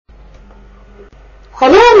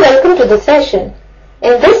Hello and welcome to the session.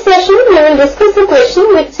 In this session, we will discuss the question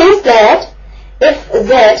which says that if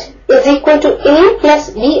Z is equal to A plus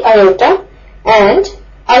B iota and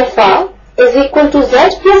alpha is equal to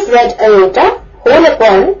Z plus Z iota whole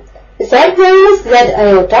upon Z minus Z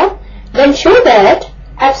iota, then show that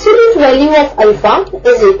absolute value of alpha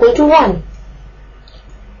is equal to 1.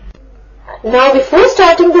 Now, before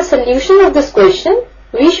starting the solution of this question,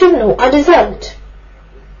 we should know a result.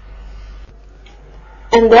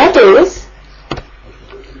 And that is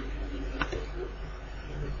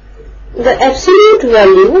the absolute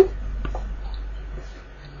value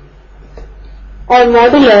or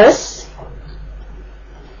modulus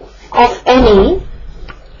of any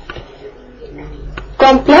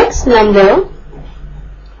complex number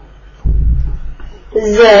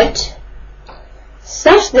Z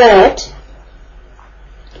such that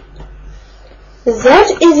Z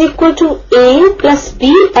is equal to A plus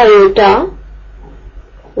B iota,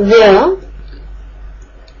 where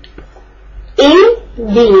A,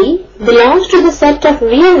 B belongs to the set of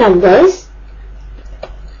real numbers,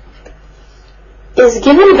 is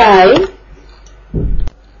given by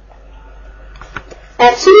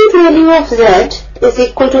absolute value of Z is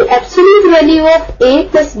equal to absolute value of A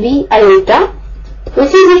plus B iota,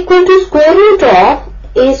 which is equal to square root of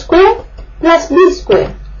A square plus B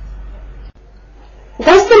square.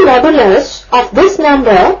 Thus, the modulus of this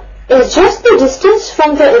number is just the distance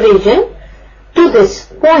from the origin to this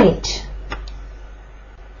point.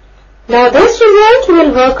 Now, this result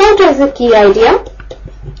will work out as a key idea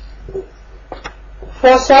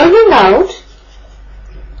for solving out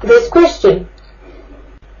this question.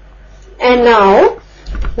 And now,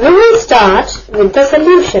 we will start with the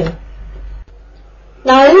solution.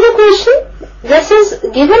 Now, in the question, this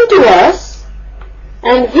is given to us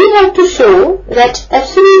and we have to show that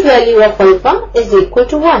absolute value of alpha is equal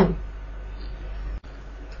to 1.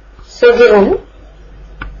 So, given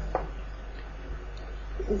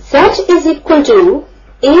Z is equal to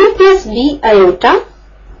A plus B iota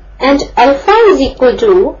and alpha is equal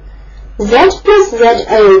to Z plus Z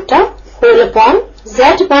iota whole upon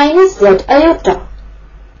Z minus Z iota.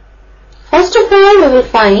 First of all, we will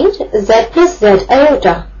find Z plus Z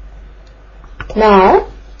iota. Now,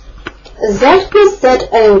 Z plus Z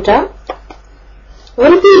iota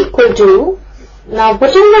will be equal to, now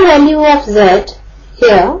putting the value of Z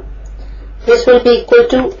here, this will be equal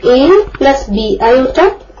to A plus B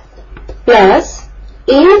iota plus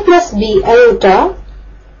A plus B iota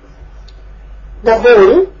the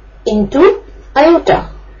whole into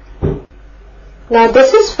iota. Now,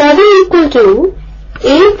 this is further equal to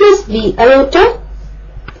A plus B iota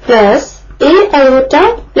plus A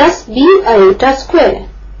iota plus B iota square.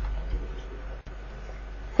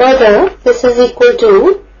 Further, this is equal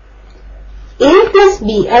to A plus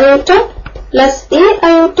B iota plus A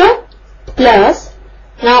iota plus,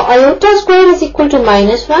 now iota square is equal to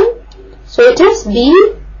minus 1, so it is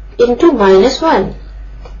B into minus 1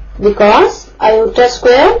 because iota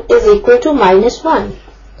square is equal to minus 1.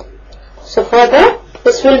 So, further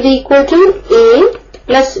this will be equal to A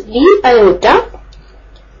plus B iota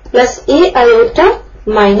plus A iota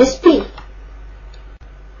minus B.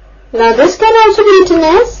 Now, this can also be written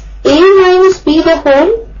as A minus B the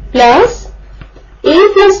whole plus A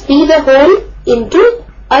plus B the whole into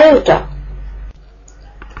iota.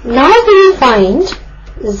 Now, we will find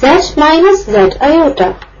Z minus Z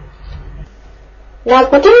iota. Now,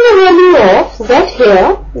 putting the value of Z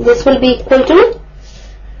here, this will be equal to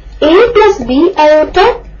A plus B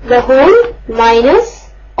iota the whole minus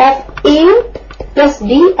of A plus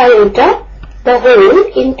B iota the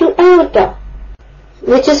whole into iota,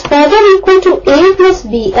 which is further equal to A plus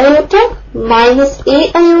B iota minus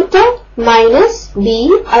A iota minus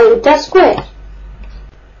B iota square.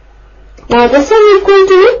 Now, this is equal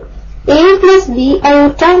to A plus B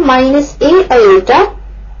iota minus A iota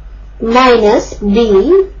minus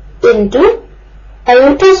B into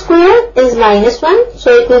iota square is minus 1,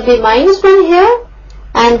 so it will be minus 1 here,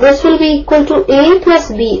 and this will be equal to A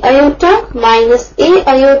plus B iota minus A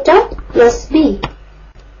iota plus B.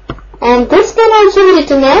 And this can also be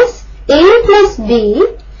written as A plus B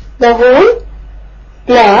the whole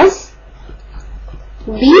plus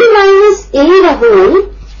B minus A the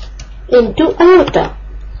whole into iota.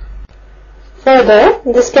 Further,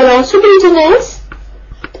 this can also be written as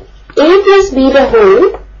A plus B the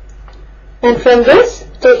whole, and from this,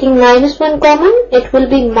 taking minus 1 common, it will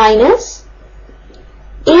be minus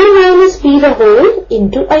A minus B the whole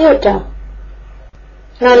into iota.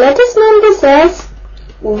 Now, let us name this as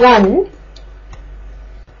 1.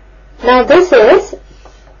 Now, this is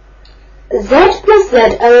Z plus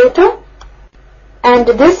Z iota and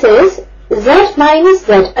this is z minus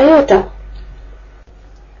z iota.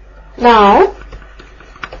 Now,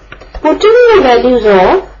 putting the values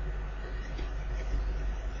of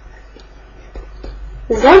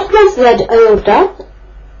z plus z iota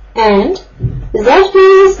and z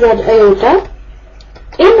minus z iota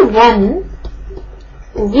in 1,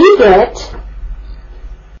 we get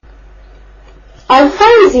alpha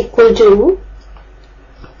is equal to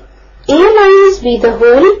a minus b the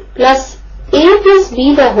whole plus a plus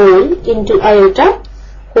b the whole into iota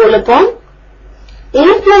whole upon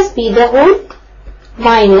a plus b the whole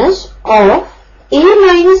minus of a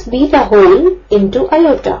minus b the whole into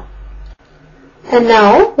iota. And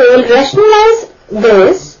now we will rationalize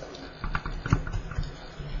this.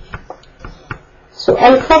 So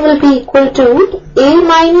alpha will be equal to a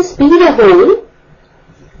minus b the whole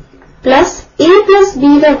plus a plus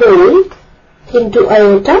b the whole into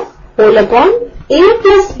iota whole upon a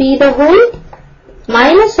plus b the whole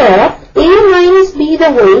minus of a minus b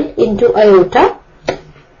the whole into iota.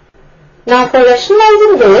 Now for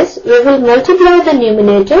rationalizing this, we will multiply the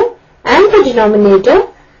numerator and the denominator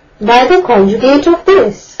by the conjugate of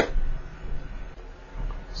this.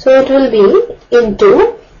 So it will be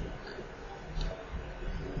into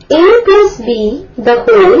a plus b the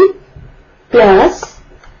whole plus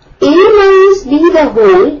a minus b the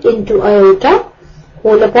whole into iota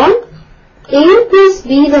whole upon a plus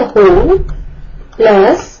b the whole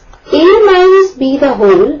plus a minus b the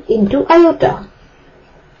whole into iota.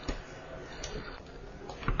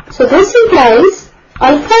 So this implies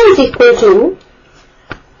alpha is equal to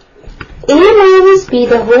a minus b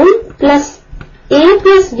the whole plus a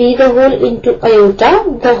plus b the whole into iota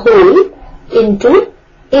the whole into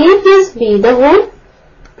a plus b the whole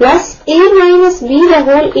plus a minus b the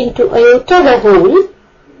whole into iota the whole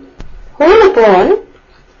upon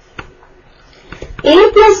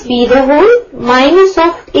a plus b the whole minus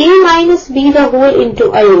of a minus b the whole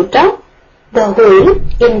into iota the whole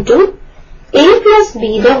into a plus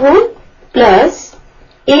b the whole plus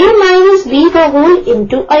a minus b the whole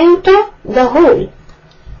into iota the whole.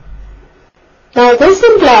 Now this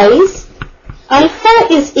implies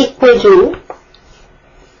alpha is equal to,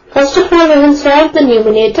 first of all we will solve the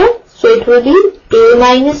numerator, so it will be a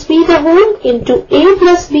minus b the whole into a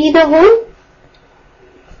plus b the whole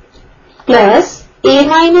plus a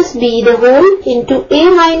minus b the whole into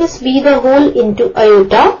a minus b the whole into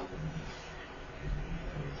iota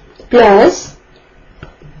plus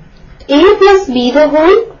a plus b the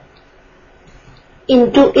whole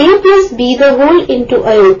into a plus b the whole into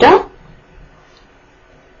iota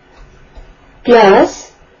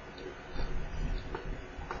plus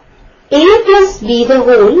a plus b the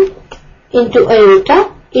whole into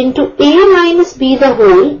iota into a minus b the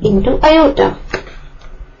whole into iota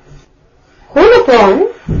whole upon.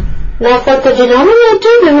 Now for the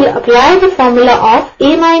denominator we will apply the formula of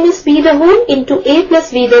a minus b the whole into a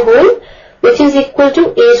plus b the whole, which is equal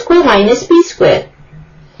to a square minus b square.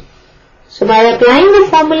 So by applying the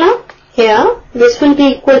formula here, this will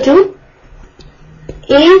be equal to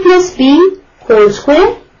a plus b whole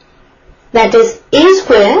square, that is a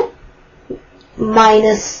square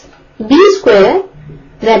minus b square,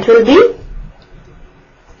 that will be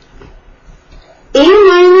a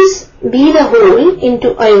minus b the whole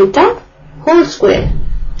into iota whole square.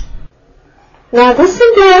 Now this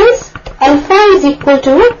implies alpha is equal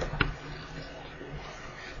to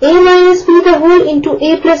a minus b the whole into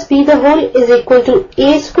a plus b the whole is equal to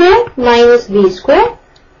a square minus b square,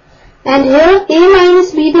 and here a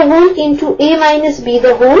minus b the whole into a minus b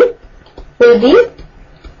the whole will be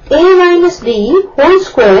a minus b whole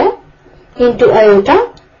square into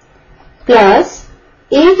iota plus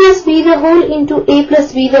a plus b the whole into a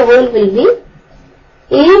plus b the whole will be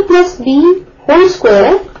a plus b whole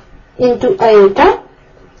square into iota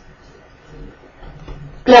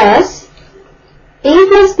plus a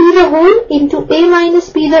plus b the whole into a minus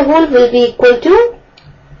b the whole will be equal to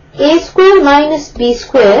a square minus b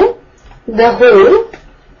square the whole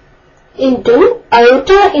into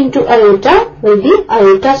iota will be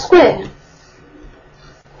iota square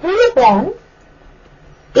whole upon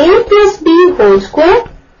a plus b whole square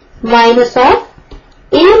minus of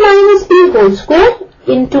a minus b whole square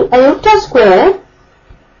into iota square.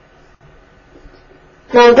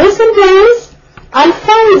 Now this implies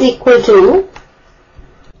alpha is equal to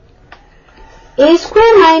a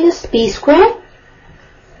square minus b square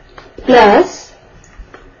plus,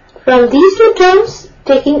 from these two terms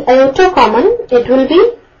taking iota common, it will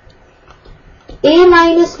be a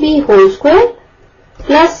minus b whole square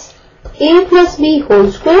plus a plus b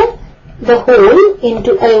whole square the whole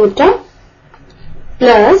into iota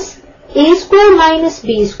plus a square minus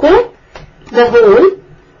b square the whole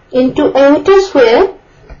into iota square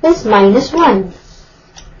is minus 1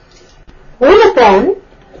 whole upon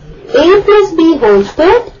a plus b whole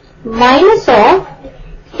square minus of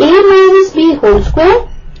a minus b whole square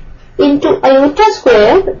into iota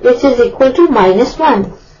square, which is equal to minus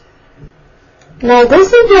 1. Now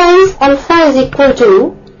this implies alpha is equal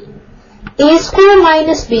to a square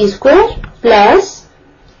minus b square plus,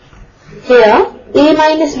 here a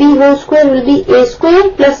minus b whole square will be a square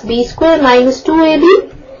plus b square minus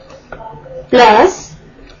 2ab plus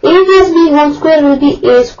a plus b whole square will be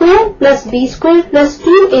a square plus b square plus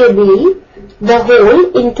 2ab the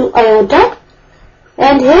whole into iota,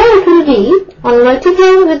 and here it will be, on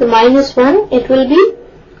multiplying with minus 1, it will be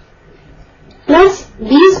plus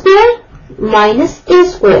b square minus a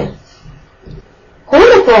square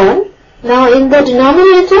whole upon, now in the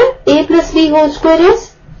denominator a plus b whole square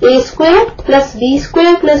is a square plus b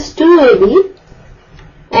square plus 2ab,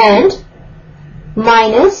 and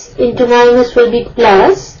minus into minus will be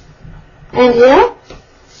plus, and here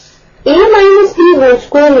a minus b whole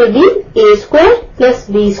square will be a square plus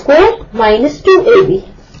b square minus 2ab.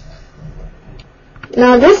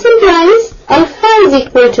 Now this implies alpha is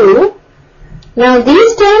equal to, now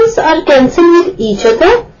these terms are cancelled with each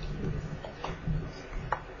other,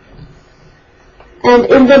 and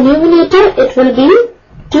in the numerator it will be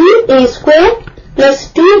 2a square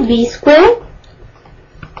plus 2b square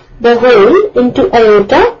the whole into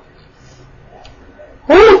iota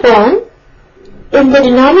whole upon, in the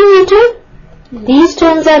denominator these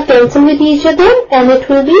terms are cancelled with each other and it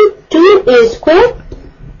will be 2a square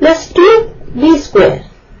plus 2b square.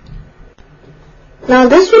 Now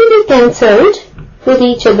this will be cancelled with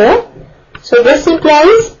each other, so this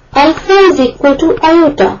implies alpha is equal to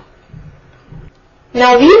iota.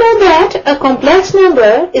 Now we know that a complex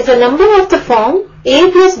number is a number of the form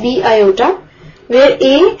a plus b iota, where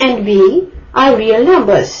a and b are real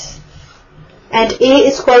numbers, and a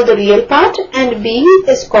is called the real part and b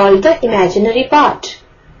is called the imaginary part.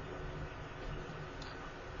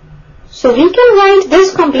 So we can write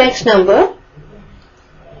this complex number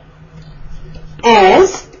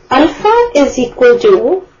as alpha is equal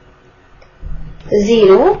to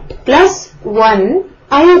 0 plus 1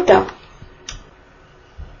 iota.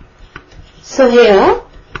 So here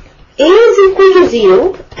a is equal to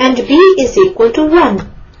 0 and b is equal to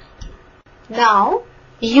 1. Now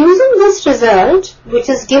using this result, which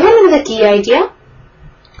is given in the key idea,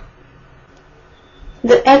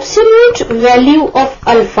 the absolute value of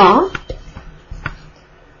alpha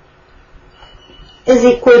is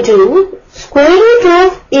equal to square root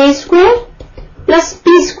of a square plus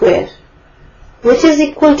b square, which is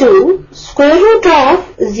equal to square root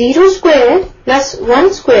of 0 square plus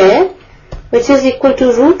 1 square, which is equal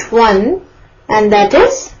to root 1, and that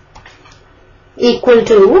is equal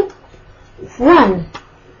to 1.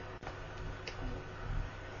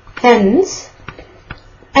 Hence,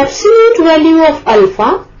 absolute value of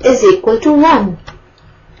alpha is equal to 1.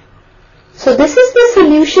 So this is the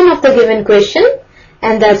solution of the given question,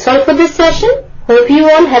 and that's all for this session. Hope you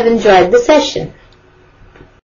all have enjoyed the session.